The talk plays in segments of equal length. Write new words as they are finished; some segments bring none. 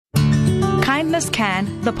Kindness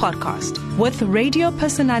Can, the podcast, with radio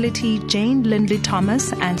personality Jane Lindley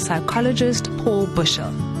Thomas and psychologist Paul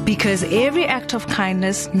Bushell. Because every act of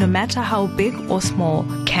kindness, no matter how big or small,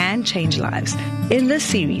 can change lives. In this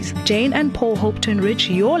series, Jane and Paul hope to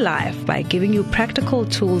enrich your life by giving you practical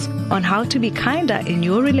tools on how to be kinder in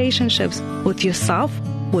your relationships with yourself,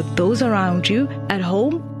 with those around you, at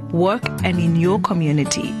home, work, and in your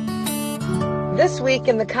community. This week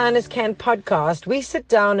in the Kindness Can podcast, we sit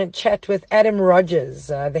down and chat with Adam Rogers,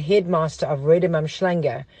 the headmaster of Redemam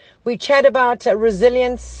Schlanger. We chat about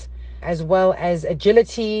resilience as well as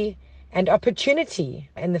agility and opportunity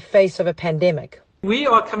in the face of a pandemic. We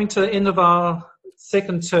are coming to the end of our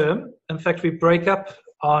second term. In fact, we break up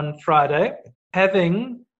on Friday,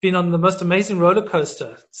 having been on the most amazing roller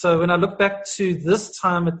coaster. So when I look back to this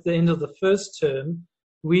time at the end of the first term,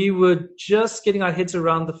 we were just getting our heads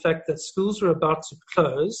around the fact that schools were about to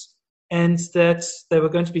close and that they were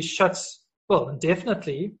going to be shut, well,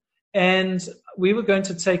 indefinitely. And we were going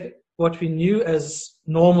to take what we knew as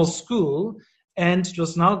normal school, and it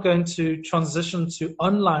was now going to transition to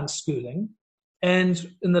online schooling. And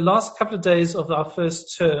in the last couple of days of our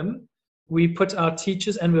first term, we put our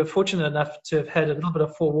teachers, and we were fortunate enough to have had a little bit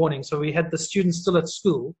of forewarning. So we had the students still at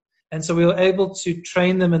school. And so we were able to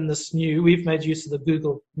train them in this we've made use of the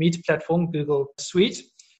Google Meet platform, Google Suite.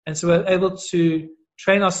 And so we were able to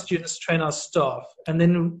train our students, train our staff. And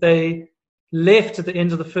then they left at the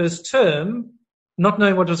end of the first term, not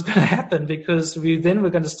knowing what was going to happen, because we then were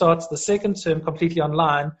going to start the second term completely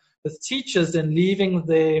online, with teachers then leaving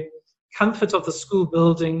the comfort of the school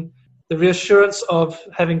building, the reassurance of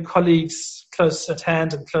having colleagues close at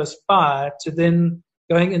hand and close by, to then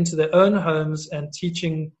going into their own homes and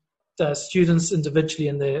teaching students individually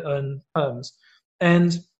in their own homes.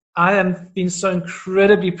 And I am being so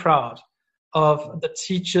incredibly proud of the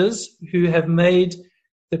teachers who have made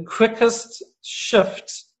the quickest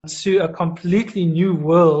shift to a completely new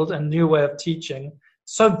world and new way of teaching,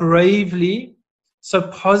 so bravely, so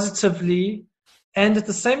positively, and at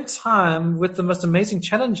the same time with the most amazing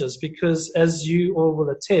challenges, because as you all will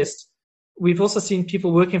attest, we've also seen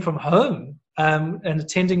people working from home and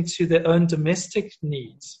attending to their own domestic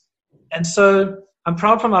needs. And so I'm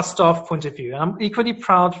proud from our staff point of view. I'm equally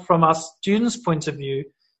proud from our students' point of view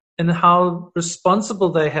in how responsible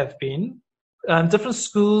they have been. Different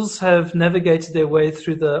schools have navigated their way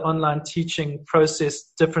through the online teaching process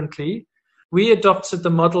differently. We adopted the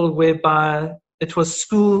model whereby it was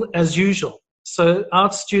school as usual. So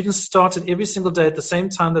our students started every single day at the same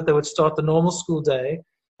time that they would start the normal school day,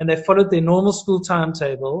 and they followed their normal school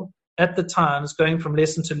timetable at the times, going from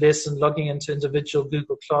lesson to lesson, logging into individual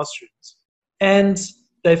Google classrooms. And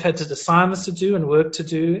they've had assignments to do and work to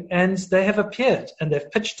do, and they have appeared, and they've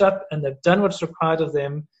pitched up, and they've done what's required of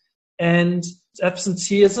them. And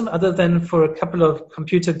absenteeism, other than for a couple of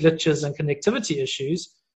computer glitches and connectivity issues,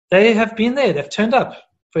 they have been there. They've turned up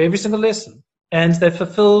for every single lesson, and they've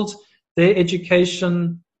fulfilled their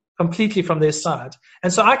education completely from their side.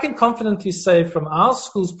 And so I can confidently say from our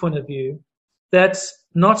school's point of view that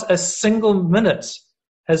not a single minute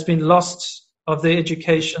has been lost of their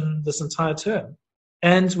education this entire term.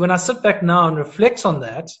 And when I sit back now and reflect on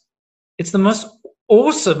that, it's the most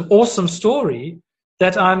awesome story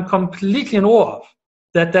that I'm completely in awe of,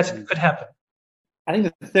 that could happen. I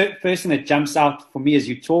think the first thing that jumps out for me as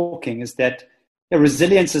you're talking is that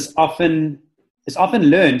resilience is often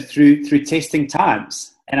learned through testing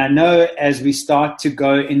times. And I know as we start to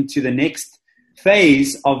go into the next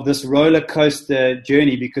phase of this roller coaster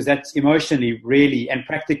journey, because that's emotionally really and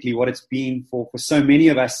practically what it's been for so many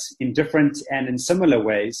of us in different and in similar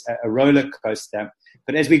ways, a roller coaster.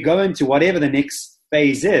 But as we go into whatever the next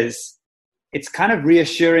phase is, it's kind of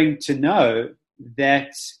reassuring to know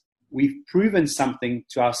that we've proven something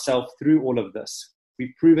to ourselves through all of this.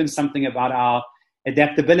 We've proven something about our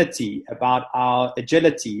adaptability, about our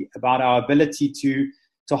agility, about our ability to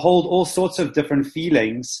hold all sorts of different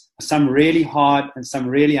feelings, some really hard and some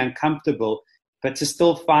really uncomfortable, but to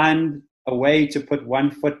still find a way to put one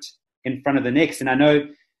foot in front of the next. And I know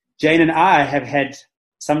Jane and I have had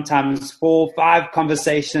sometimes 4 or 5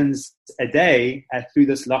 conversations a day through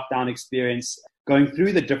this lockdown experience, going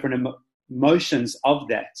through the different emotions of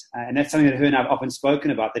that. And that's something that her and I have often spoken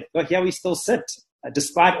about, that here we still sit.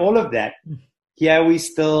 Despite all of that, here we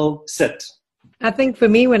still sit. I think for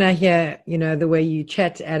me, when I hear, the way you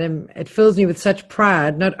chat, Adam, it fills me with such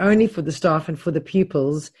pride, not only for the staff and for the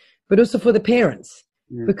pupils, but also for the parents.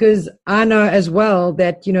 Because I know as well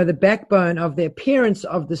that, the backbone of the appearance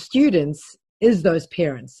of the students is those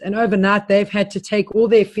parents. And overnight, they've had to take all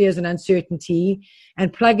their fears and uncertainty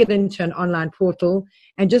and plug it into an online portal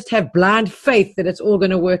and just have blind faith that it's all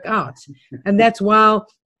going to work out. And that's while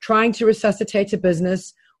trying to resuscitate a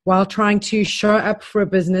business, while trying to show up for a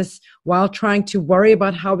business, while trying to worry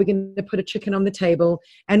about how we're going to put a chicken on the table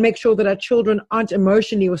and make sure that our children aren't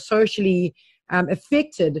emotionally or socially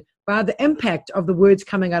affected by the impact of the words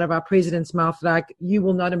coming out of our president's mouth, like, you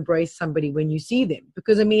will not embrace somebody when you see them.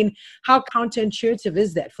 Because, I mean, how counterintuitive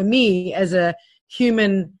is that? For me, as a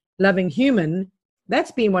human, loving human,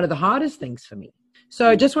 that's been one of the hardest things for me. So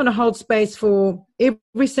I just want to hold space for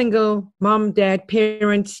every single mom, dad,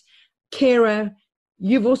 parent, carer.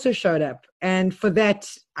 You've also showed up. And for that,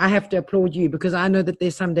 I have to applaud you, because I know that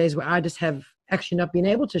there's some days where I just have actually not been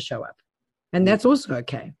able to show up. And that's also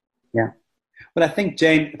okay. Yeah. Well, I think,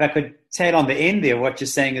 Jane, if I could say on the end there, what you're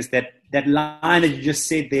saying is that line that you just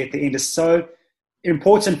said there at the end is so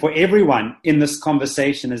important for everyone in this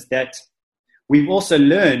conversation, is that we've also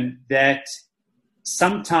learned that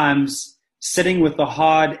sometimes sitting with the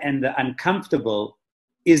hard and the uncomfortable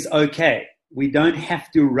is okay. We don't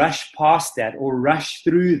have to rush past that or rush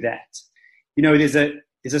through that. You know, there's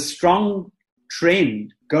a strong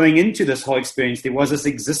trend going into this whole experience. There was this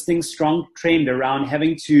existing strong trend around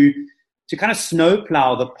having to kind of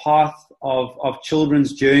snowplow the path of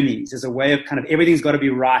children's journeys as a way of kind of everything's got to be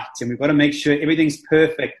right, and we've got to make sure everything's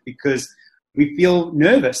perfect because we feel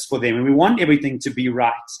nervous for them and we want everything to be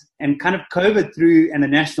right. And kind of COVID and the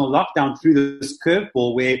national lockdown threw this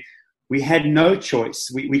curveball where we had no choice.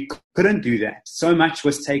 We couldn't do that. So much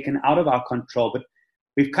was taken out of our control. But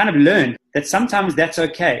we've kind of learned that sometimes that's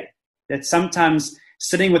okay, that sometimes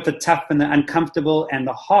sitting with the tough and the uncomfortable and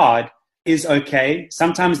the hard is okay.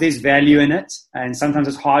 Sometimes there's value in it, and sometimes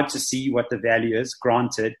it's hard to see what the value is,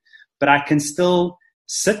 granted, but I can still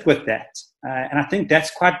sit with that. And I think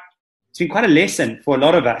it's been quite a lesson for a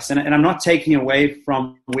lot of us. And I'm not taking away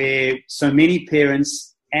from where so many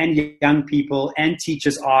parents and young people and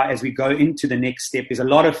teachers are as we go into the next step. There's a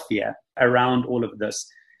lot of fear around all of this,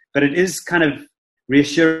 but it is kind of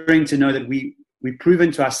reassuring to know that we've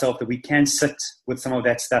proven to ourselves that we can sit with some of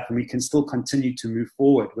that stuff and we can still continue to move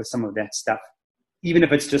forward with some of that stuff. Even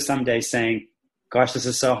if it's just some days saying, gosh, this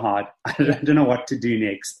is so hard. I don't know what to do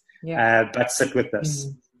next, but sit with this.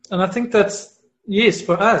 And I think that's, yes,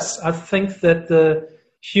 for us, I think that the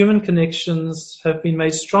human connections have been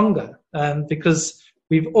made stronger because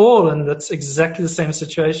we've all, and that's exactly the same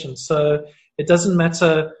situation. So it doesn't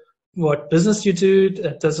matter what business you do.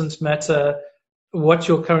 It doesn't matter what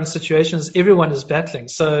your current situation is. Everyone is battling.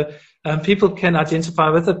 So people can identify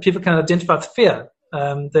with it. People can identify with fear.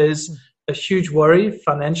 There's a huge worry,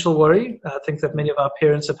 financial worry, I think that many of our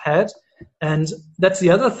parents have had. And that's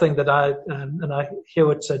the other thing that I hear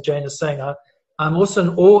what Jane is saying. I'm also in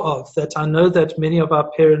awe of that. I know that many of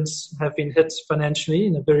our parents have been hit financially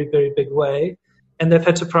in a very, very big way. And they've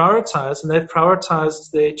had to prioritize, and they've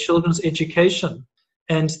prioritized their children's education.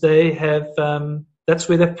 And they have, that's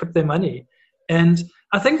where they've put their money. And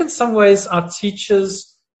I think in some ways our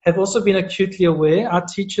teachers have also been acutely aware. Our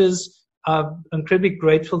teachers are incredibly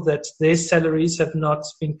grateful that their salaries have not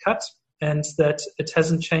been cut and that it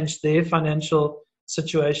hasn't changed their financial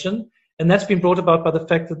situation. And that's been brought about by the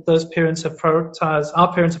fact that our parents have prioritized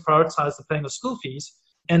the paying of school fees.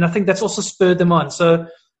 And I think that's also spurred them on. So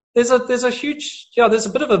there's a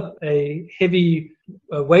bit of a heavy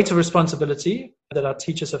weight of responsibility that our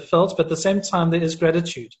teachers have felt, but at the same time there is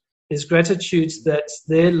gratitude. There's gratitude that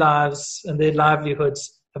their lives and their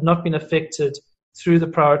livelihoods have not been affected through the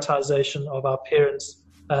prioritization of our parents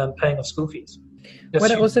paying of school fees.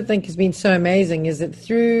 What I also think has been so amazing is that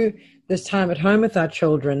through this time at home with our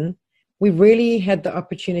children, we've really had the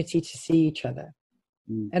opportunity to see each other.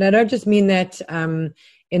 And I don't just mean that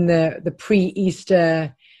in the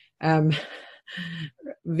pre-Easter,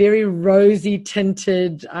 very rosy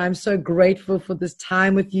tinted, I'm so grateful for this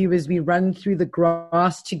time with you as we run through the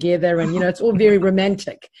grass together, and it's all very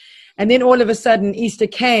romantic. And then all of a sudden Easter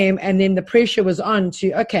came, and then the pressure was on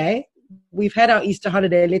to, okay, we've had our Easter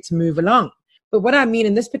holiday, let's move along. But what I mean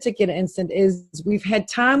in this particular instant is we've had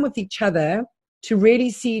time with each other to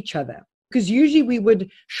really see each other, because usually we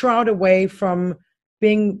would shroud away from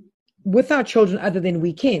being with our children other than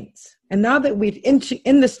weekends. And now that we're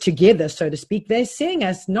in this together, so to speak, they're seeing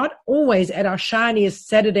us not always at our shiniest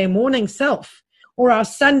Saturday morning self or our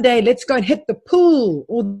Sunday, let's go and hit the pool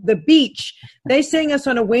or the beach. They're seeing us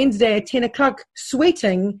on a Wednesday at 10 o'clock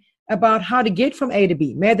sweating about how to get from A to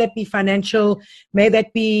B. May that be financial, may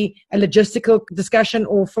that be a logistical discussion,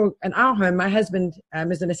 or in our home, my husband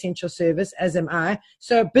is an essential service, as am I.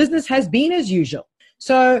 So business has been as usual.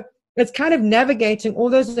 So It's kind of navigating all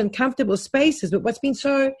those uncomfortable spaces. But what's been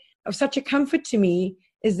of such a comfort to me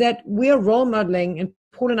is that we're role modeling, and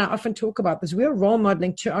Paul and I often talk about this, we're role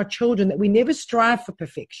modeling to our children that we never strive for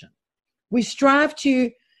perfection. We strive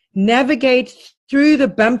to navigate through the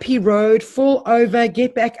bumpy road, fall over,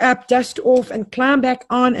 get back up, dust off, and climb back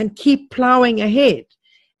on and keep plowing ahead.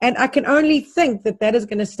 And I can only think that is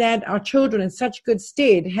going to stand our children in such good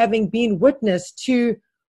stead, having been witness to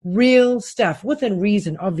real stuff, within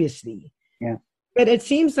reason, obviously. Yeah. But it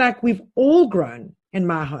seems like we've all grown in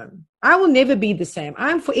my home. I will never be the same.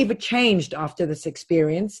 I'm forever changed after this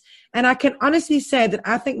experience. And I can honestly say that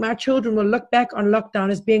I think my children will look back on lockdown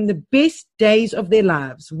as being the best days of their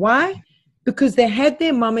lives. Why? Because they had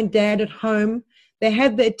their mom and dad at home. They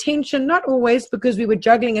had the attention, not always because we were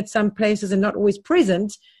juggling at some places and not always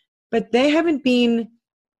present, but they haven't been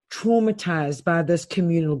traumatized by this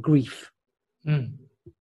communal grief. Mm.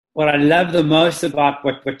 What I love the most about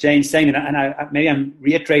what Jane's saying, and maybe I'm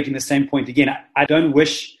reiterating the same point again, I don't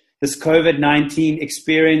wish this COVID-19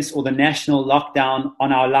 experience or the national lockdown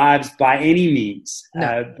on our lives by any means.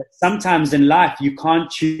 No. But sometimes in life, you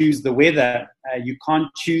can't choose the weather. You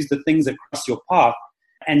can't choose the things across your path.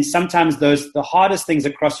 And sometimes the hardest things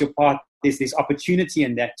across your path, there's opportunity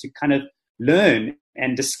in that to kind of learn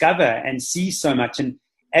and discover and see so much. And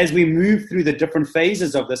as we move through the different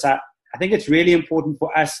phases of this, I think it's really important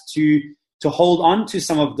for us to hold on to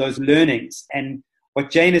some of those learnings. And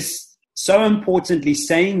what Jane is so importantly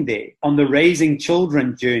saying there on the raising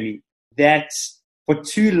children journey, that for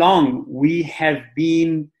too long we have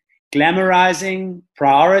been glamorizing,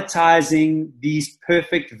 prioritizing these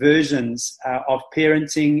perfect versions of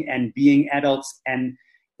parenting and being adults. And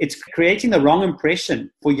it's creating the wrong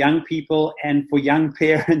impression for young people and for young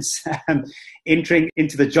parents entering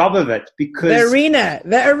into the job of it. Because the arena.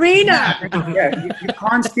 Yeah, you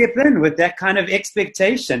can't step in with that kind of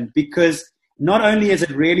expectation, because not only is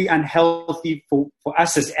it really unhealthy for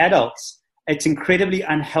us as adults, it's incredibly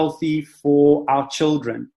unhealthy for our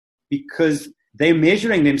children, because they're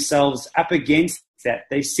measuring themselves up against that.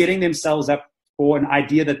 They're setting themselves up for an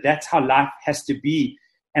idea that that's how life has to be.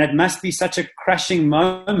 And it must be such a crushing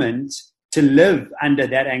moment to live under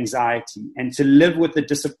that anxiety and to live with the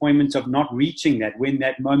disappointment of not reaching that when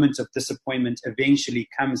that moment of disappointment eventually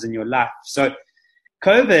comes in your life. So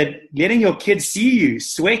COVID, letting your kids see you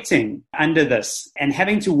sweating under this and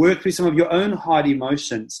having to work through some of your own hard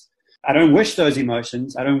emotions. I don't wish those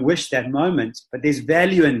emotions. I don't wish that moment, but there's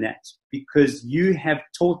value in that, because you have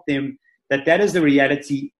taught them that is the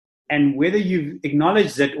reality. And whether you've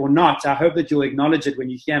acknowledged it or not, I hope that you'll acknowledge it when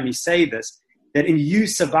you hear me say this, that in you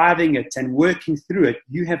surviving it and working through it,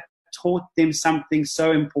 you have taught them something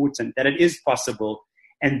so important, that it is possible.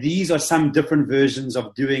 And these are some different versions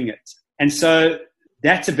of doing it. And so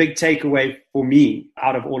that's a big takeaway for me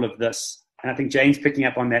out of all of this. And I think Jane's picking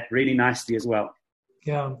up on that really nicely as well.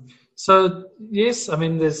 Yeah. So, yes, I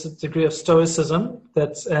mean, there's a degree of stoicism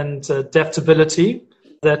and adaptability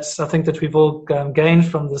that I think that we've all gained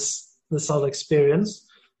from this whole experience.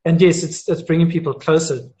 And yes, it's bringing people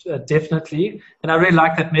closer, definitely. And I really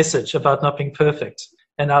like that message about not being perfect.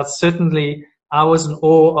 And I was in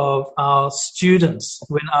awe of our students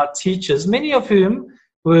when our teachers, many of whom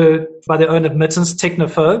were, by their own admittance,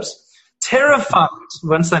 technophobes, terrified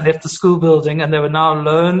once they left the school building and they were now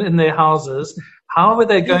alone in their houses. How were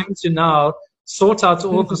they going to now sort out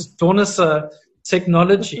all this Dornicer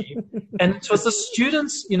technology? And it was the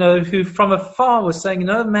students, who from afar were saying,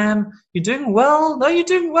 ma'am, you're doing well. No, you're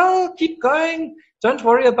doing well. Keep going. Don't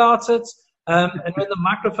worry about it. And when the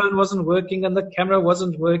microphone wasn't working and the camera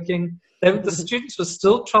wasn't working, the students were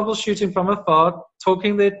still troubleshooting from afar,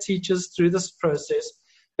 talking their teachers through this process.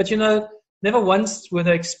 But, never once were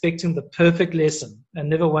they expecting the perfect lesson, and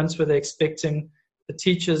never once were they expecting the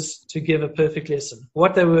teachers to give a perfect lesson.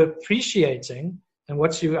 What they were appreciating, and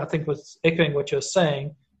I think was echoing what you're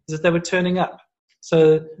saying, is that they were turning up.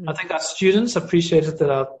 So I think our students appreciated that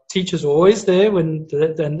our teachers were always there and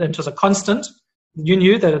it was a constant. You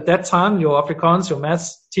knew that at that time your Afrikaans, your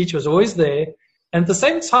maths teacher was always there. And at the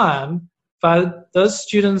same time, by those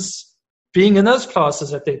students being in those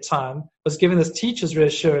classes at that time was giving those teachers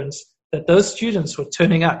reassurance that those students were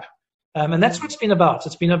turning up. And that's what it's been about.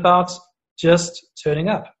 It's been about just turning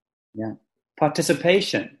up. Yeah.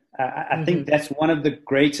 Participation. I think that's one of the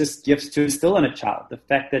greatest gifts to instill in a child. The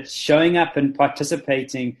fact that showing up and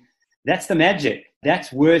participating, that's the magic.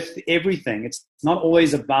 That's worth everything. It's not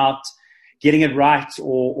always about getting it right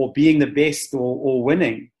or being the best or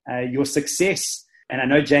winning. Your success, and I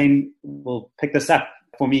know Jane will pick this up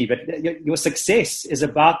for me, but your success is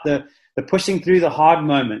about the pushing through the hard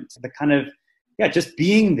moments, the kind of just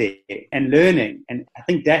being there and learning. And I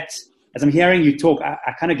think that, as I'm hearing you talk,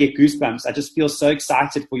 I kind of get goosebumps. I just feel so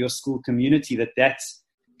excited for your school community that's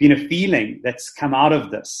been a feeling that's come out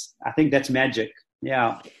of this. I think that's magic.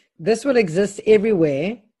 Yeah. This will exist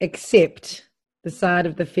everywhere except the side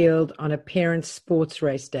of the field on a parent's sports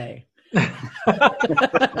race day.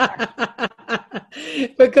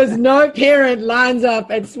 Because no parent lines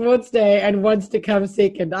up at sports day and wants to come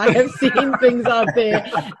second. I have seen things out there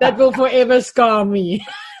that will forever scar me.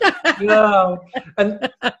 No,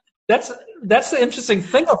 and that's the interesting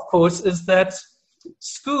thing, of course, is that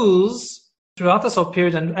schools throughout this whole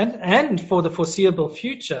period and for the foreseeable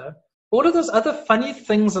future, all of those other funny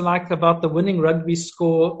things like about the winning rugby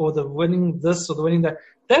score or the winning this or the winning that,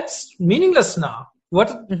 that's meaningless now.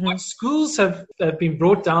 What schools have been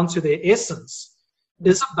brought down to their essence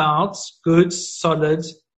is about good, solid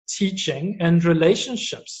teaching and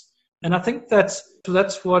relationships. And I think that's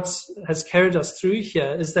what has carried us through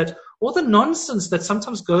here, is that all the nonsense that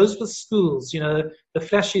sometimes goes with schools, the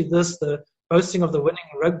flashy this, the boasting of the winning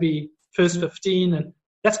rugby first 15, and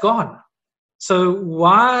that's gone. So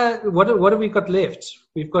what have we got left?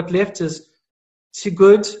 We've got left is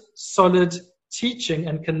good, solid teaching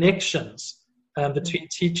and connections between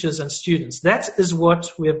teachers and students. That is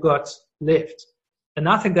what we've got left. And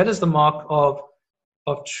I think that is the mark of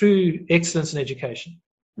true excellence in education.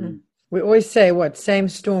 We always say, same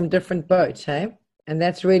storm, different boat, hey? And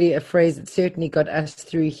that's really a phrase that certainly got us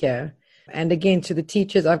through here. And again, to the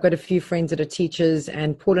teachers, I've got a few friends that are teachers,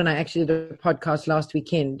 and Paul and I actually did a podcast last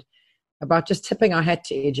weekend about just tipping our hat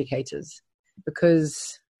to educators,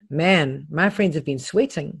 because, man, my friends have been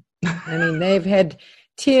sweating. I mean, they've had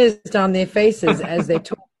tears down their faces as they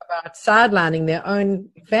talk about sidelining their own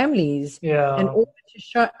families in order to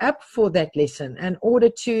show up for that lesson, in order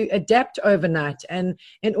to adapt overnight, and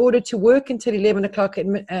in order to work until 11 o'clock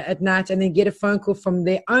at night and then get a phone call from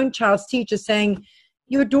their own child's teacher saying,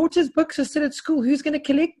 your daughter's books are still at school. Who's going to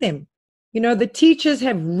collect them? The teachers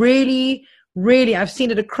have really, I've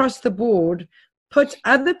seen it across the board, put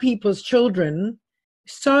other people's children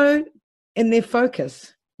so in their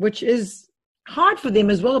focus, which is hard for them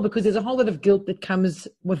as well, because there's a whole lot of guilt that comes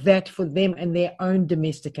with that for them and their own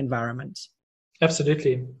domestic environment.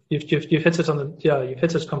 Absolutely. You've hit it you've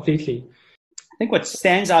hit it completely. I think what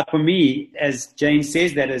stands out for me, as Jane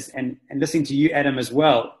says that, is, and listening to you, Adam, as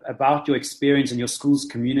well, about your experience and your school's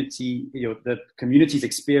community, the community's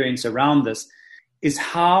experience around this, is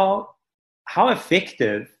how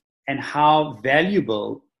effective and how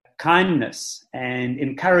valuable kindness and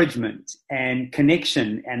encouragement and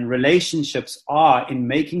connection and relationships are in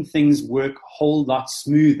making things work a whole lot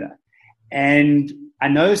smoother. And I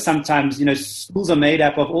know sometimes, schools are made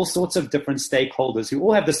up of all sorts of different stakeholders who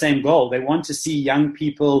all have the same goal. They want to see young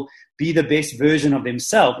people be the best version of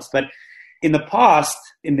themselves. But in the past,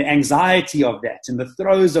 in the anxiety of that, in the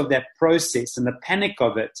throes of that process and the panic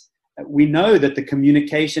of it, we know that the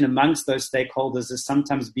communication amongst those stakeholders has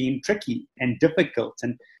sometimes been tricky and difficult.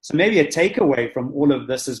 And so maybe a takeaway from all of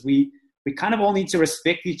this is we kind of all need to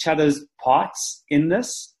respect each other's parts in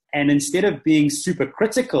this. And instead of being super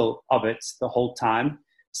critical of it the whole time,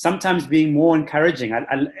 sometimes being more encouraging.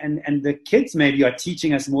 And the kids maybe are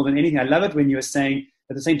teaching us more than anything. I love it when they're saying,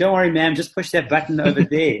 don't worry, ma'am, just push that button over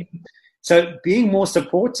there. So being more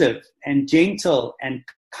supportive and gentle and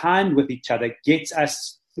kind with each other gets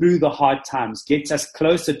us through the hard times, gets us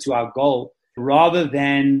closer to our goal, rather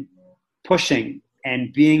than pushing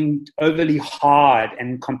and being overly hard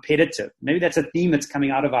and competitive. Maybe that's a theme that's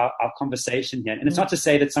coming out of our conversation here. And it's not to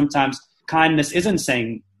say that sometimes kindness isn't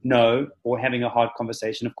saying no or having a hard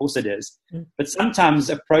conversation. Of course it is. But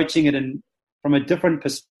sometimes approaching it from a different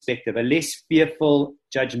perspective, a less fearful,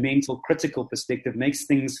 judgmental, critical perspective, makes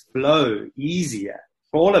things flow easier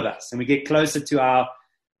for all of us. And we get closer to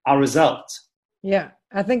our result. Yeah.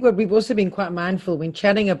 I think what we've also been quite mindful when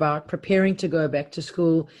chatting about preparing to go back to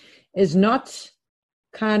school is not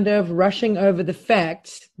kind of rushing over the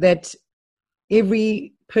fact that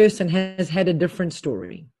every person has had a different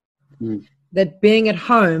story. That being at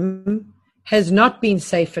home has not been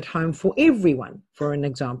safe at home for everyone, for an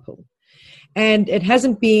example. And it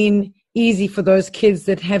hasn't been easy for those kids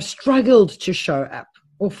that have struggled to show up,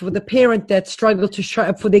 or for the parent that struggled to show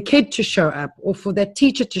up, for their kid to show up, or for that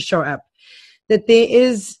teacher to show up. That there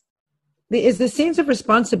is the sense of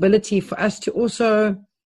responsibility for us to also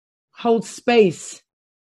hold space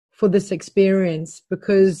for this experience,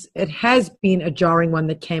 because it has been a jarring one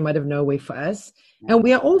that came out of nowhere for us, and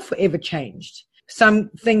we are all forever changed. Some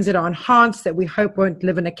things that are enhanced that we hope won't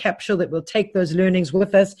live in a capsule, that we'll take those learnings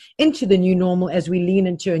with us into the new normal as we lean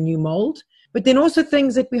into a new mold, but then also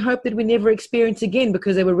things that we hope that we never experience again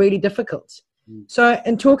because they were really difficult. So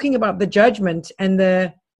in talking about the judgment and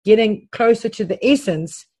the getting closer to the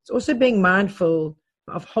essence, it's also being mindful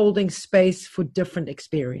of holding space for different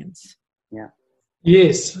experience. Yeah.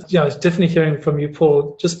 Yes. Yeah, I was definitely hearing from you,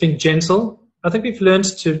 Paul, just being gentle. I think we've learned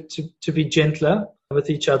to be gentler with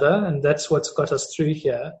each other, and that's what's got us through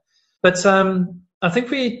here. But I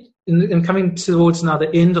think in coming towards now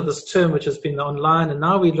the end of this term, which has been online, and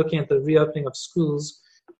now we're looking at the reopening of schools,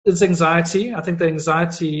 there's anxiety. I think the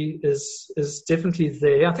anxiety is definitely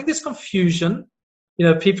there. I think there's confusion.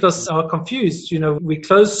 People are confused. We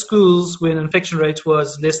closed schools when infection rate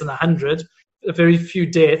was less than 100, very few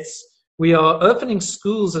deaths. We are opening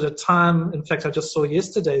schools at a time, in fact, I just saw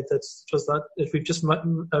yesterday that we've just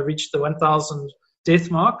reached the 1,000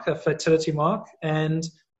 death mark, a fatality mark, and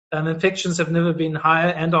infections have never been higher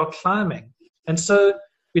and are climbing. And so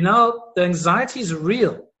the anxiety is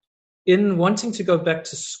real. In wanting to go back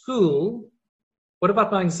to school, what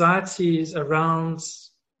about my anxieties around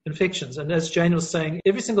infections? And as Jane was saying,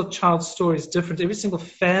 every single child's story is different. Every single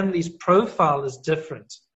family's profile is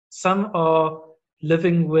different. Some are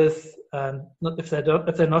living with, if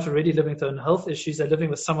they're not already living with their own health issues, they're living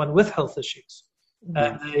with someone with health issues.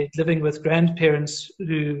 They're living with grandparents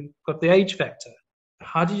who got the age factor.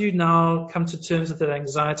 How do you now come to terms with that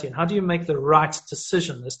anxiety, and how do you make the right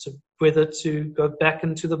decision as to whether to go back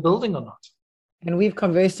into the building or not? And we've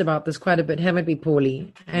conversed about this quite a bit, haven't we,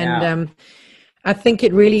 Paulie? And I think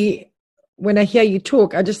it really, when I hear you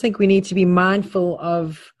talk, I just think we need to be mindful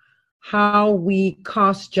of how we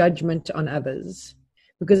cast judgment on others.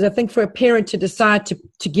 Because I think for a parent to decide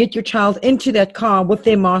to get your child into that car with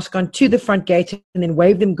their mask on to the front gate and then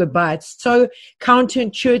wave them goodbye, it's so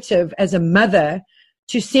counterintuitive as a mother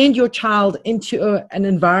to send your child into an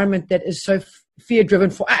environment that is so fear-driven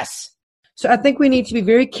for us. So I think we need to be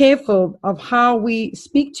very careful of how we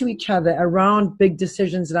speak to each other around big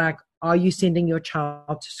decisions like, are you sending your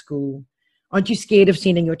child to school? Aren't you scared of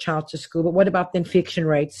sending your child to school? But what about the infection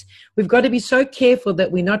rates? We've got to be so careful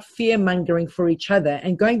that we're not fear-mongering for each other.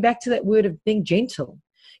 And going back to that word of being gentle.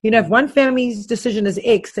 If one family's decision is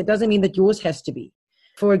X, that doesn't mean that yours has to be.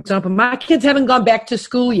 For example, my kids haven't gone back to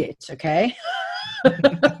school yet, okay?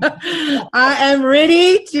 I am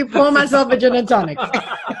ready to pour myself a gin and tonic.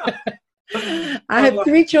 I have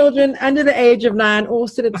 3 children under the age of 9, all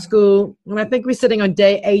sit at school, and I think we're sitting on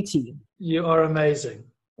day 80. You are amazing.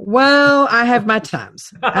 Well, I have my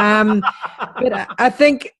times, but I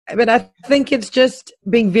think it's just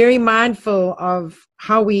being very mindful of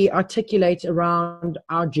how we articulate around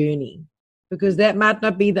our journey, because that might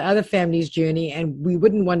not be the other family's journey, and we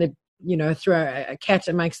wouldn't want to throw a cat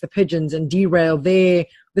amongst the pigeons and derail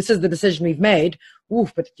this is the decision we've made.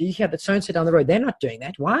 Oof, but do you hear that so-and-so down the road? They're not doing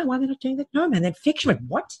that. Why? Why are they not doing that? No, man, that infection,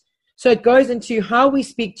 what? So it goes into how we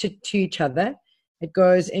speak to each other. It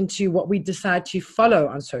goes into what we decide to follow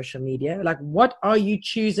on social media. Like, what are you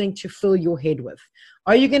choosing to fill your head with?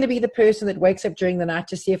 Are you going to be the person that wakes up during the night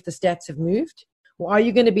to see if the stats have moved? Or are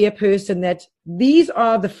you going to be a person that these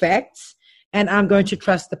are the facts and I'm going to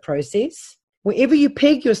trust the process? Wherever you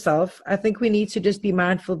peg yourself, I think we need to just be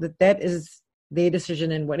mindful that is their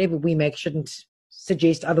decision, and whatever we make shouldn't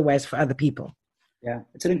suggest otherwise for other people. Yeah,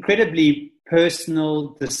 it's an incredibly personal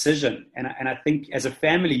decision. And I think as a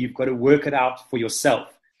family, you've got to work it out for yourself.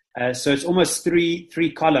 So it's almost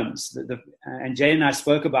three columns. And Jane and I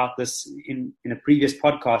spoke about this in a previous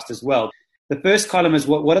podcast as well. The first column is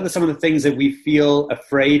what are some of the things that we feel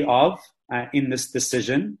afraid of in this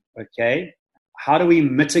decision, okay? How do we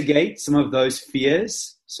mitigate some of those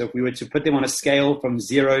fears? So if we were to put them on a scale from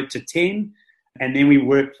 0 to 10, and then we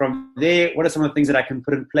work from there, what are some of the things that I can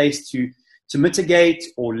put in place to mitigate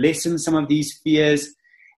or lessen some of these fears?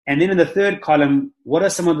 And then in the third column, what are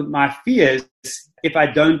some of my fears if I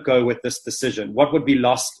don't go with this decision? What would be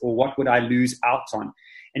lost, or what would I lose out on?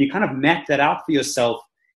 And you kind of map that out for yourself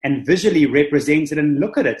and visually represent it and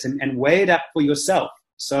look at it and weigh it up for yourself.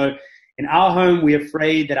 So in our home, we're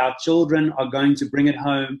afraid that our children are going to bring it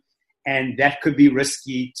home, and that could be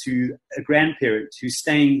risky to a grandparent who's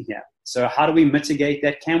staying here. So how do we mitigate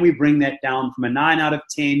that? Can we bring that down from a 9 out of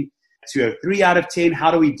 10 to a 3 out of 10?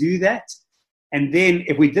 How do we do that? And then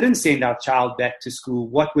if we didn't send our child back to school,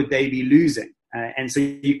 what would they be losing? And so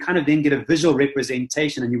you kind of then get a visual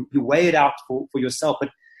representation, and you weigh it out for yourself. But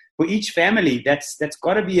for each family, that's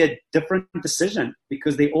got to be a different decision,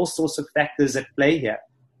 because there are all sorts of factors at play here.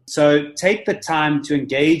 So take the time to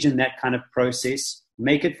engage in that kind of process,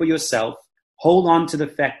 make it for yourself, hold on to the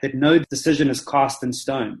fact that no decision is cast in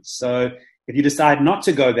stone. So if you decide not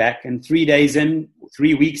to go back, and 3 days in,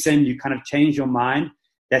 3 weeks in, you kind of change your mind,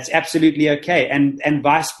 that's absolutely okay, and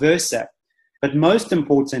vice versa. But most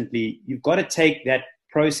importantly, you've got to take that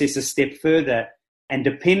process a step further. And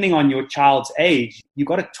depending on your child's age, you've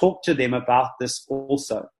got to talk to them about this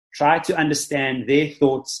also. Try to understand their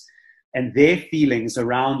thoughts and their feelings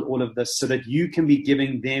around all of this so that you can be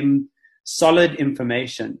giving them solid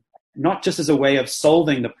information, not just as a way of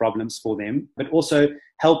solving the problems for them, but also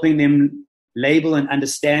helping them label and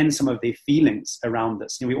understand some of their feelings around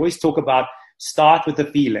this. We always talk about start with the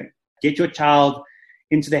feeling. Get your child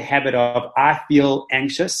into the habit of, I feel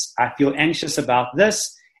anxious about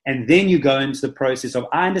this. And then you go into the process of,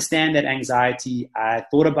 I understand that anxiety. I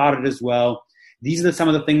thought about it as well. These are some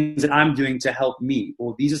of the things that I'm doing to help me.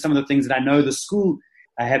 Or these are some of the things that I know the school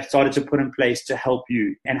have started to put in place to help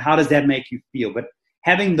you. And how does that make you feel? But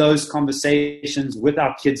having those conversations with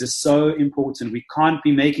our kids is so important. We can't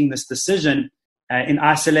be making this decision in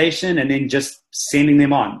isolation and then just sending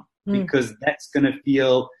them on, because that's going to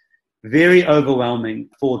feel very overwhelming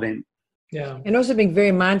for them. Yeah. And also being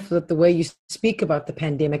very mindful that the way you speak about the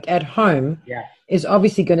pandemic at home is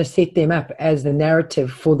obviously going to set them up as the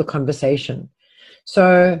narrative for the conversation.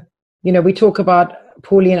 So, we talk about,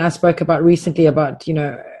 Paulie and I spoke about recently about,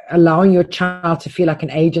 allowing your child to feel like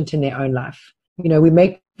an agent in their own life. We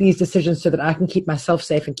make these decisions so that I can keep myself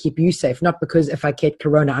safe and keep you safe, not because if I get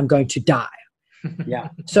corona, I'm going to die. Yeah.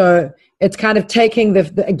 So it's kind of taking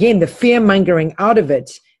the fear mongering out of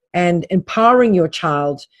it and empowering your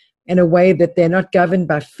child in a way that they're not governed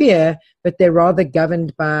by fear, but they're rather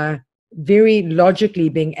governed by very logically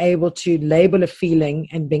being able to label a feeling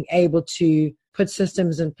and being able to put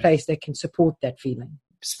systems in place that can support that feeling.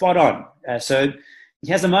 Spot on. So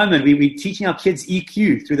here's a moment. We're teaching our kids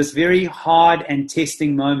EQ through this very hard and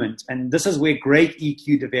testing moment. And this is where great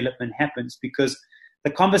EQ development happens, because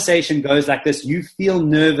the conversation goes like this. You feel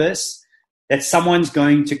nervous that someone's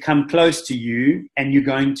going to come close to you and you're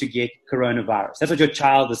going to get coronavirus. That's what your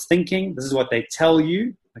child is thinking. This is what they tell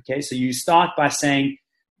you. Okay, so you start by saying,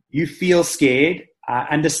 you feel scared. I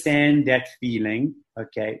understand that feeling.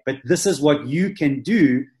 Okay, but this is what you can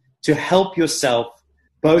do to help yourself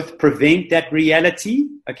both prevent that reality.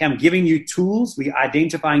 Okay, I'm giving you tools. We're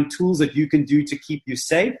identifying tools that you can do to keep you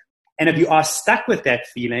safe. And if you are stuck with that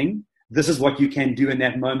feeling, this is what you can do in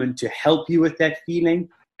that moment to help you with that feeling.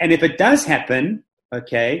 And if it does happen,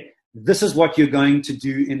 okay, this is what you're going to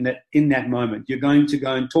do in that moment. You're going to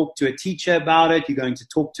go and talk to a teacher about it. You're going to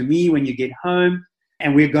talk to me when you get home,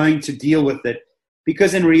 and we're going to deal with it.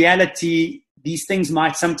 Because in reality, these things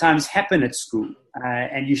might sometimes happen at school,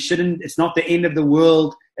 and you shouldn't. It's not the end of the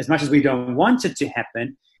world. As much as we don't want it to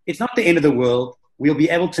happen, it's not the end of the world. We'll be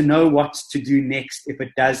able to know what to do next if it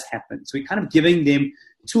does happen. So we're kind of giving them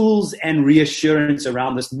tools and reassurance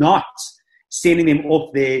around this, not sending them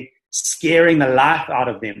off there, scaring the life out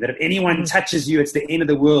of them, that if anyone touches you, it's the end of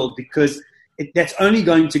the world, because that's only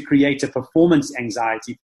going to create a performance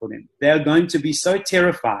anxiety for them. They're going to be so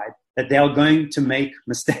terrified that they are going to make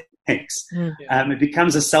mistakes. It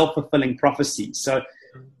becomes a self-fulfilling prophecy. So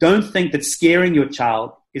don't think that scaring your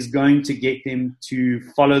child is going to get them to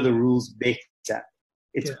follow the rules better.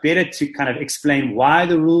 It's better to kind of explain why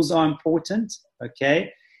the rules are important,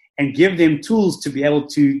 okay, and give them tools to be able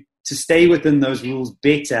to stay within those rules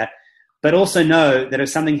better, but also know that if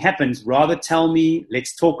something happens, rather tell me,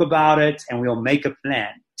 let's talk about it, and we'll make a plan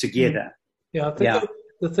together. Yeah, I think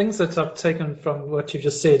the things that I've taken from what you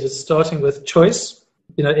just said is starting with choice,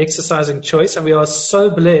 exercising choice. And we are so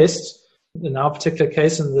blessed in our particular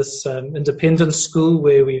case in this independent school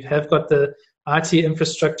where we have got the IT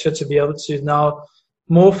infrastructure to be able to now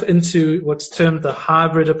morph into what's termed the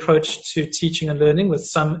hybrid approach to teaching and learning, with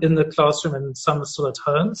some in the classroom and some still at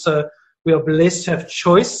home. So we are blessed to have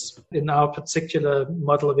choice in our particular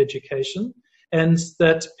model of education, and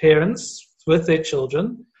that parents with their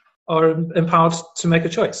children are empowered to make a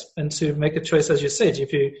choice, and to make a choice, as you said,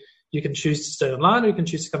 if you can choose to stay online or you can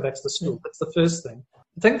choose to come back to the school. That's the first thing.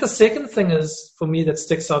 I think the second thing is, for me, that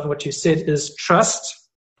sticks out in what you said is trust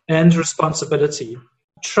and responsibility.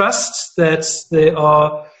 Trust that there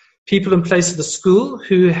are people in place at the school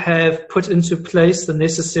who have put into place the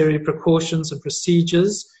necessary precautions and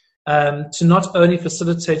procedures to not only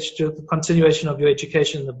facilitate the continuation of your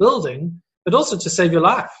education in the building, but also to save your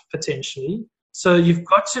life, potentially. So you've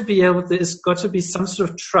got to be able, there's got to be some sort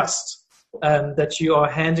of trust that you are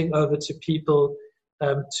handing over to people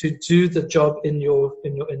to do the job in your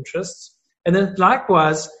interests. And then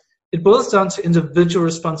likewise, it boils down to individual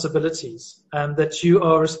responsibilities, that you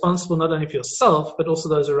are responsible not only for yourself, but also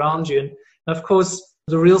those around you. And of course,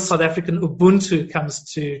 the real South African Ubuntu comes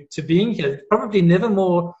to being here, probably never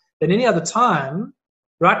more than any other time.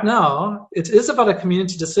 Right now, it is about a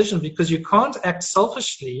community decision, because you can't act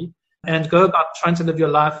selfishly and go about trying to live your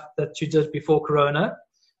life that you did before Corona,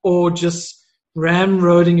 or just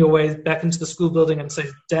ramroding your way back into the school building and say,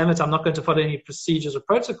 damn it, I'm not going to follow any procedures or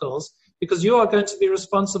protocols, because you are going to be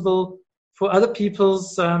responsible for other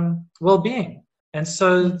people's well-being. And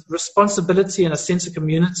so responsibility and a sense of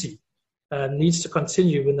community needs to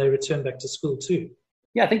continue when they return back to school too.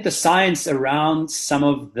 Yeah, I think the science around some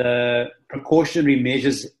of the precautionary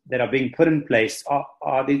measures that are being put in place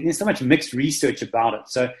there's so much mixed research about it.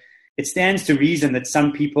 So it stands to reason that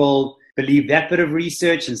some people believe that bit of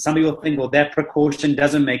research and some people think, well, that precaution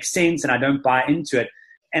doesn't make sense and I don't buy into it.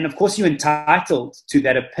 And of course, you're entitled to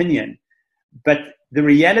that opinion. But the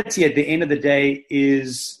reality at the end of the day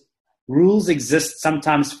is rules exist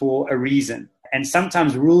sometimes for a reason. And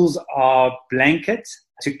sometimes rules are blanket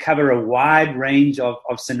to cover a wide range of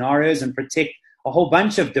scenarios and protect a whole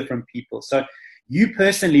bunch of different people. So you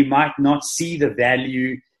personally might not see the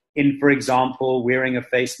value in, for example, wearing a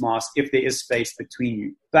face mask if there is space between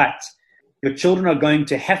you. But your children are going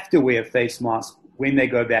to have to wear a face mask when they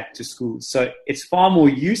go back to school. So it's far more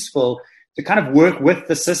useful to kind of work with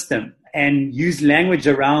the system and use language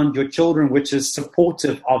around your children which is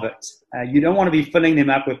supportive of it. You don't want to be filling them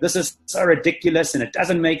up with, this is so ridiculous and it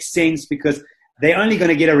doesn't make sense, because they're only going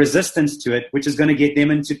to get a resistance to it, which is going to get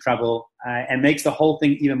them into trouble and makes the whole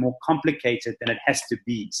thing even more complicated than it has to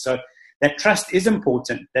be. So that trust is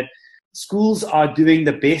important, that schools are doing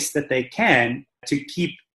the best that they can to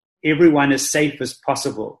keep everyone as safe as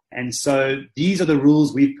possible. And so these are the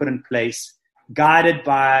rules we've put in place, guided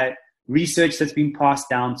by research that's been passed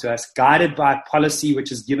down to us, guided by policy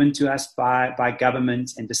which is given to us by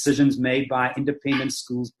government and decisions made by independent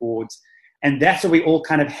schools boards. And that's what we all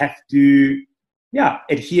kind of have to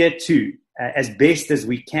adhere to as best as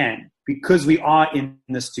we can, because we are in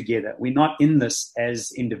this together. We're not in this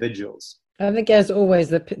as individuals. I think, as always,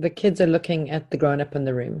 the kids are looking at the grown-up in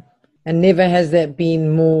the room. And never has that been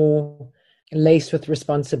more laced with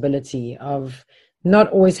responsibility of not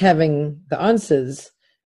always having the answers,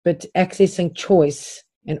 but accessing choice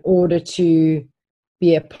in order to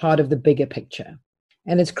be a part of the bigger picture.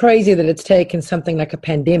 And it's crazy that it's taken something like a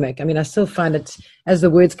pandemic. I mean, I still find it, as the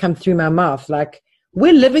words come through my mouth, like,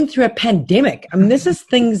 we're living through a pandemic. I mean, this is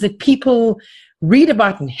things that people read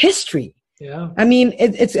about in history. Yeah. I mean,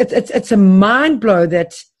 it's a mind blow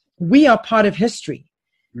that we are part of history.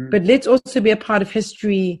 But let's also be a part of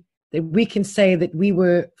history that we can say that we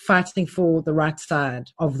were fighting for the right side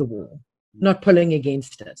of the war, not pulling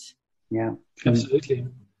against it. Yeah, absolutely.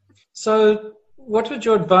 So what would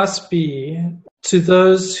your advice be to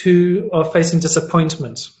those who are facing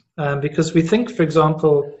disappointment? Because we think, for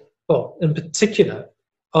example, well, in particular,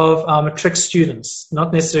 of our matric students,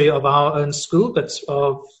 not necessarily of our own school, but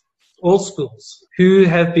of all schools, who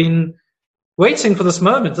have been waiting for this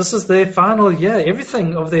moment. This is their final year.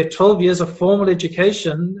 Everything of their 12 years of formal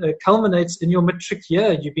education culminates in your matric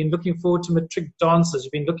year. You've been looking forward to matric dances.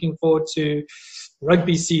 You've been looking forward to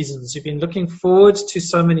rugby seasons. You've been looking forward to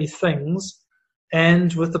so many things.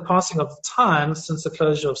 And with the passing of time since the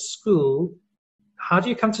closure of school, how do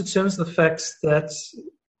you come to terms with the fact that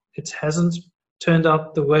it hasn't turned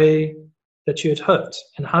out the way that you had hoped?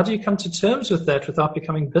 And how do you come to terms with that without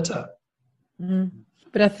becoming bitter? Mm-hmm.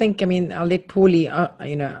 But I think, I mean, I'll let Paulie,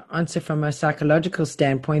 answer from a psychological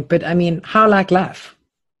standpoint. But I mean, how like life?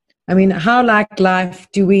 I mean, how like life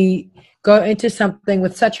do we go into something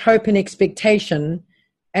with such hope and expectation,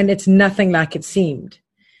 and it's nothing like it seemed?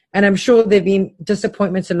 And I'm sure there've been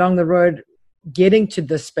disappointments along the road getting to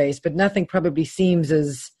this space, but nothing probably seems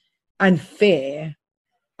as unfair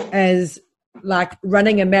as like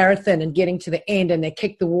running a marathon and getting to the end and they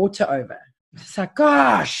kick the water over. It's like,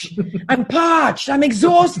 gosh, I'm parched. I'm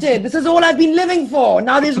exhausted. This is all I've been living for.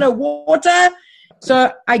 Now there's no water.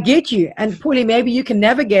 So I get you. And Paulie, maybe you can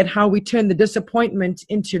navigate how we turn the disappointment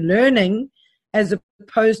into learning as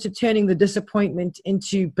opposed to turning the disappointment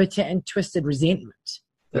into bitter and twisted resentment.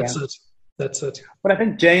 That's it. Well, I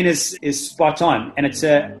think Jane is spot on. And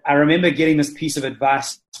I remember getting this piece of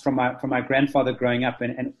advice from my grandfather growing up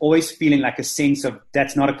and always feeling like a sense of,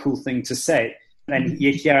 that's not a cool thing to say. And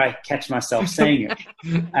yet here I catch myself saying it.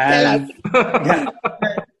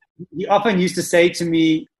 He often used to say to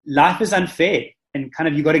me, life is unfair and kind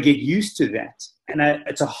of you got to get used to that. And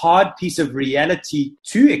it's a hard piece of reality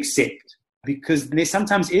to accept because there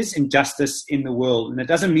sometimes is injustice in the world. And it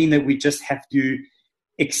doesn't mean that we just have to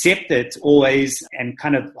accept it always and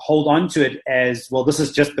kind of hold on to it as, well, this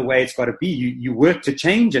is just the way it's got to be. You work to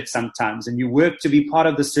change it sometimes and you work to be part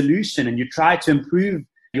of the solution and you try to improve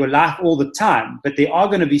your life all the time, but there are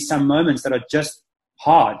going to be some moments that are just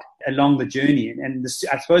hard along the journey. And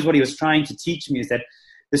I suppose what he was trying to teach me is that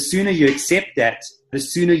the sooner you accept that, the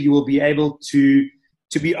sooner you will be able to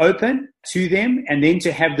to be open to them, and then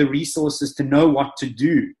to have the resources to know what to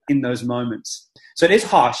do in those moments. So it is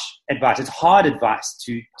harsh advice. It's hard advice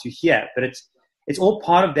to hear, but it's all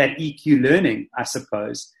part of that EQ learning, I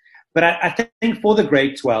suppose. But I think for the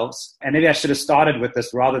grade 12s, and maybe I should have started with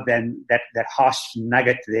this rather than that harsh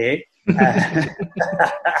nugget there,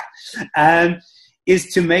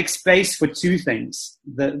 is to make space for two things.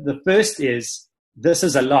 The first is, this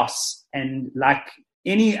is a loss. And like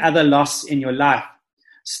any other loss in your life,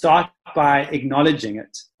 start by acknowledging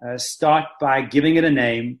it. Start by giving it a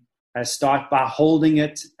name. Start by holding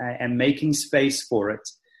it and making space for it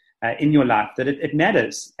in your life. That it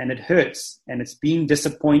matters and it hurts and it's been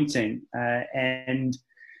disappointing. And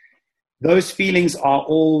those feelings are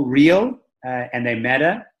all real and they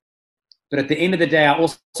matter. But at the end of the day, I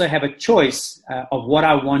also have a choice of what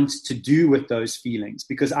I want to do with those feelings,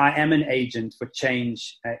 because I am an agent for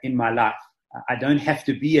change in my life. I don't have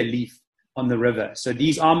to be a leaf on the river. So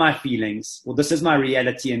these are my feelings. Well, this is my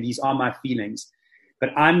reality and these are my feelings.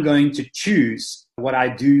 But I'm going to choose what I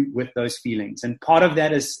do with those feelings. And part of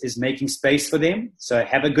that is making space for them. So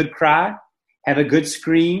have a good cry, have a good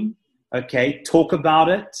scream, okay, talk about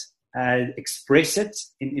it, express it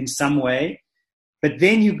in some way. But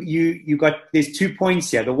then there's 2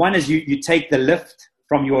 points here. The one is you take the lift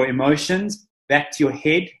from your emotions back to your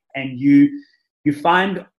head, and you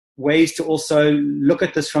find ways to also look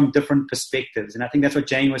at this from different perspectives. And I think that's what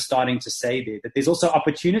Jane was starting to say there, that there's also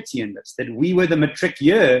opportunity in this, that we were the matric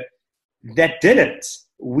year that did it.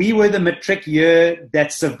 We were the matric year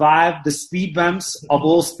that survived the speed bumps of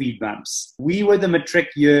all speed bumps. We were the matric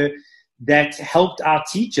year that helped our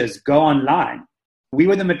teachers go online. We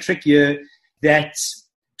were the matric year that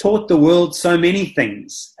taught the world so many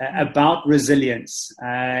things about resilience,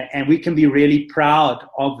 and we can be really proud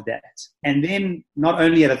of that. And then not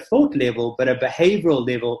only at a thought level, but a behavioral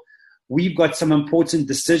level, we've got some important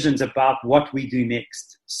decisions about what we do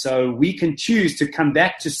next. So we can choose to come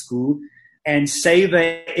back to school and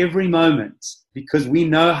savor every moment, because we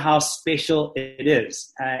know how special it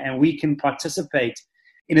is, and we can participate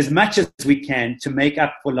in as much as we can to make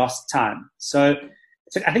up for lost time. So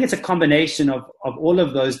I think it's a combination of all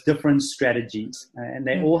of those different strategies, and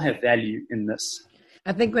they all have value in this.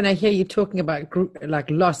 I think when I hear you talking about like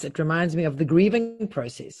loss, it reminds me of the grieving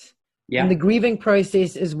process. Yeah. And the grieving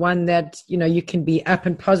process is one that, you can be up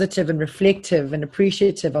and positive and reflective and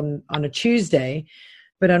appreciative on a Tuesday,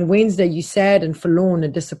 but on Wednesday you're sad and forlorn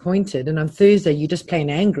and disappointed, and on Thursday you're just plain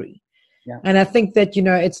angry. Yeah. And I think that,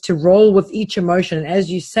 it's to roll with each emotion. And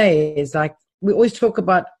as you say, is like, we always talk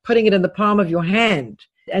about putting it in the palm of your hand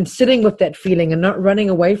and sitting with that feeling and not running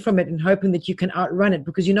away from it and hoping that you can outrun it,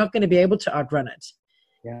 because you're not going to be able to outrun it.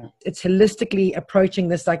 Yeah. It's holistically approaching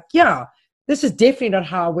this like, yeah, this is definitely not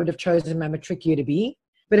how I would have chosen my matric year to be,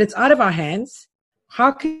 but it's out of our hands.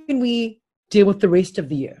 How can we deal with the rest of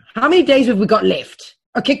the year? How many days have we got left?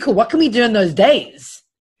 Okay, cool. What can we do in those days?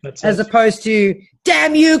 As opposed to,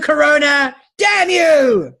 damn you, Corona, damn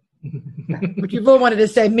you. Which you've all wanted to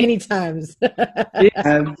say many times.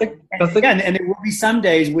 And there will be some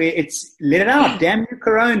days where it's let it out, damn you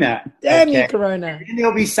Corona. Damn you Corona. And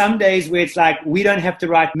there'll be some days where it's like, we don't have to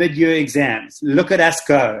write mid-year exams. Look at us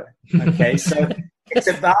go. Okay, so it's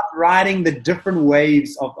about riding the different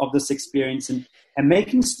waves of this experience and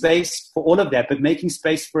making space for all of that, but making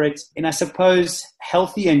space for it in, I suppose,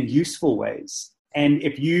 healthy and useful ways. And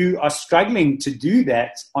if you are struggling to do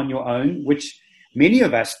that on your own, which many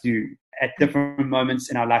of us do at different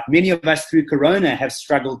moments in our life, many of us through Corona have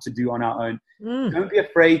struggled to do on our own. Don't be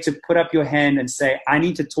afraid to put up your hand and say, I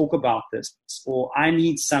need to talk about this, or I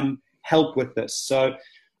need some help with this. So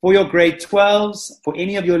for your grade 12s, for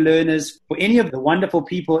any of your learners, for any of the wonderful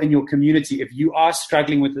people in your community, if you are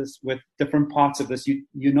struggling with this, with different parts of this,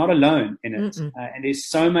 you're not alone in it. And there's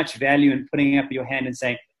so much value in putting up your hand and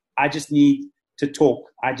saying, I just need to talk.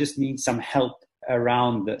 I just need some help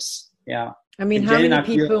around this. Yeah. I mean, how many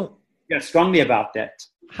people... Yeah, strongly about that.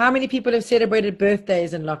 How many people have celebrated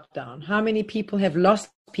birthdays in lockdown? How many people have lost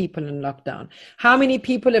people in lockdown? How many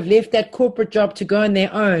people have left that corporate job to go on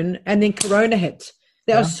their own and then Corona hit?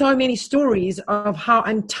 There are so many stories of how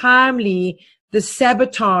untimely the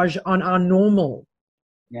sabotage on our normal.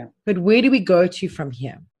 Yeah. But where do we go to from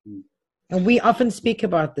here? And we often speak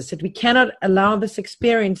about this, that we cannot allow this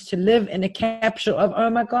experience to live in a capsule of, oh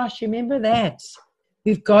my gosh, remember that?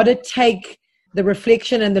 We've got to take the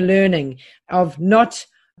reflection and the learning of not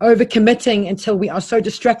overcommitting until we are so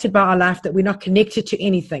distracted by our life that we're not connected to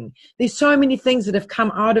anything. There's so many things that have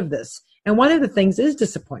come out of this. And one of the things is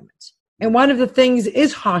disappointment. And one of the things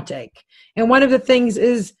is heartache. And one of the things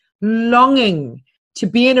is longing to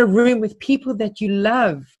be in a room with people that you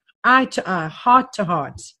love. eye to eye, heart to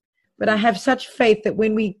heart. But I have such faith that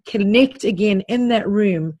when we connect again in that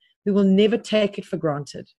room, we will never take it for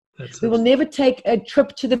granted. We will never take a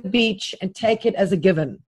trip to the beach and take it as a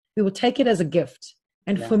given. We will take it as a gift.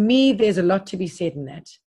 And for me, there's a lot to be said in that.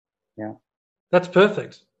 Yeah. That's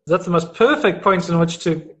perfect. That's the most perfect point in which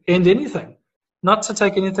to end anything, not to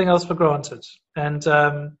take anything else for granted. And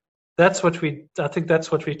I think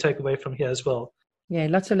that's what we take away from here as well. Yeah,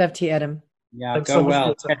 lots of love to you, Adam. Yeah, Thanks go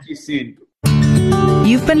well. Catch you soon.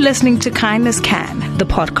 You've been listening to Kindness Can, the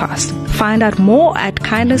podcast. Find out more at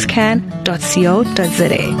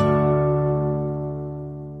kindnesscan.co.za.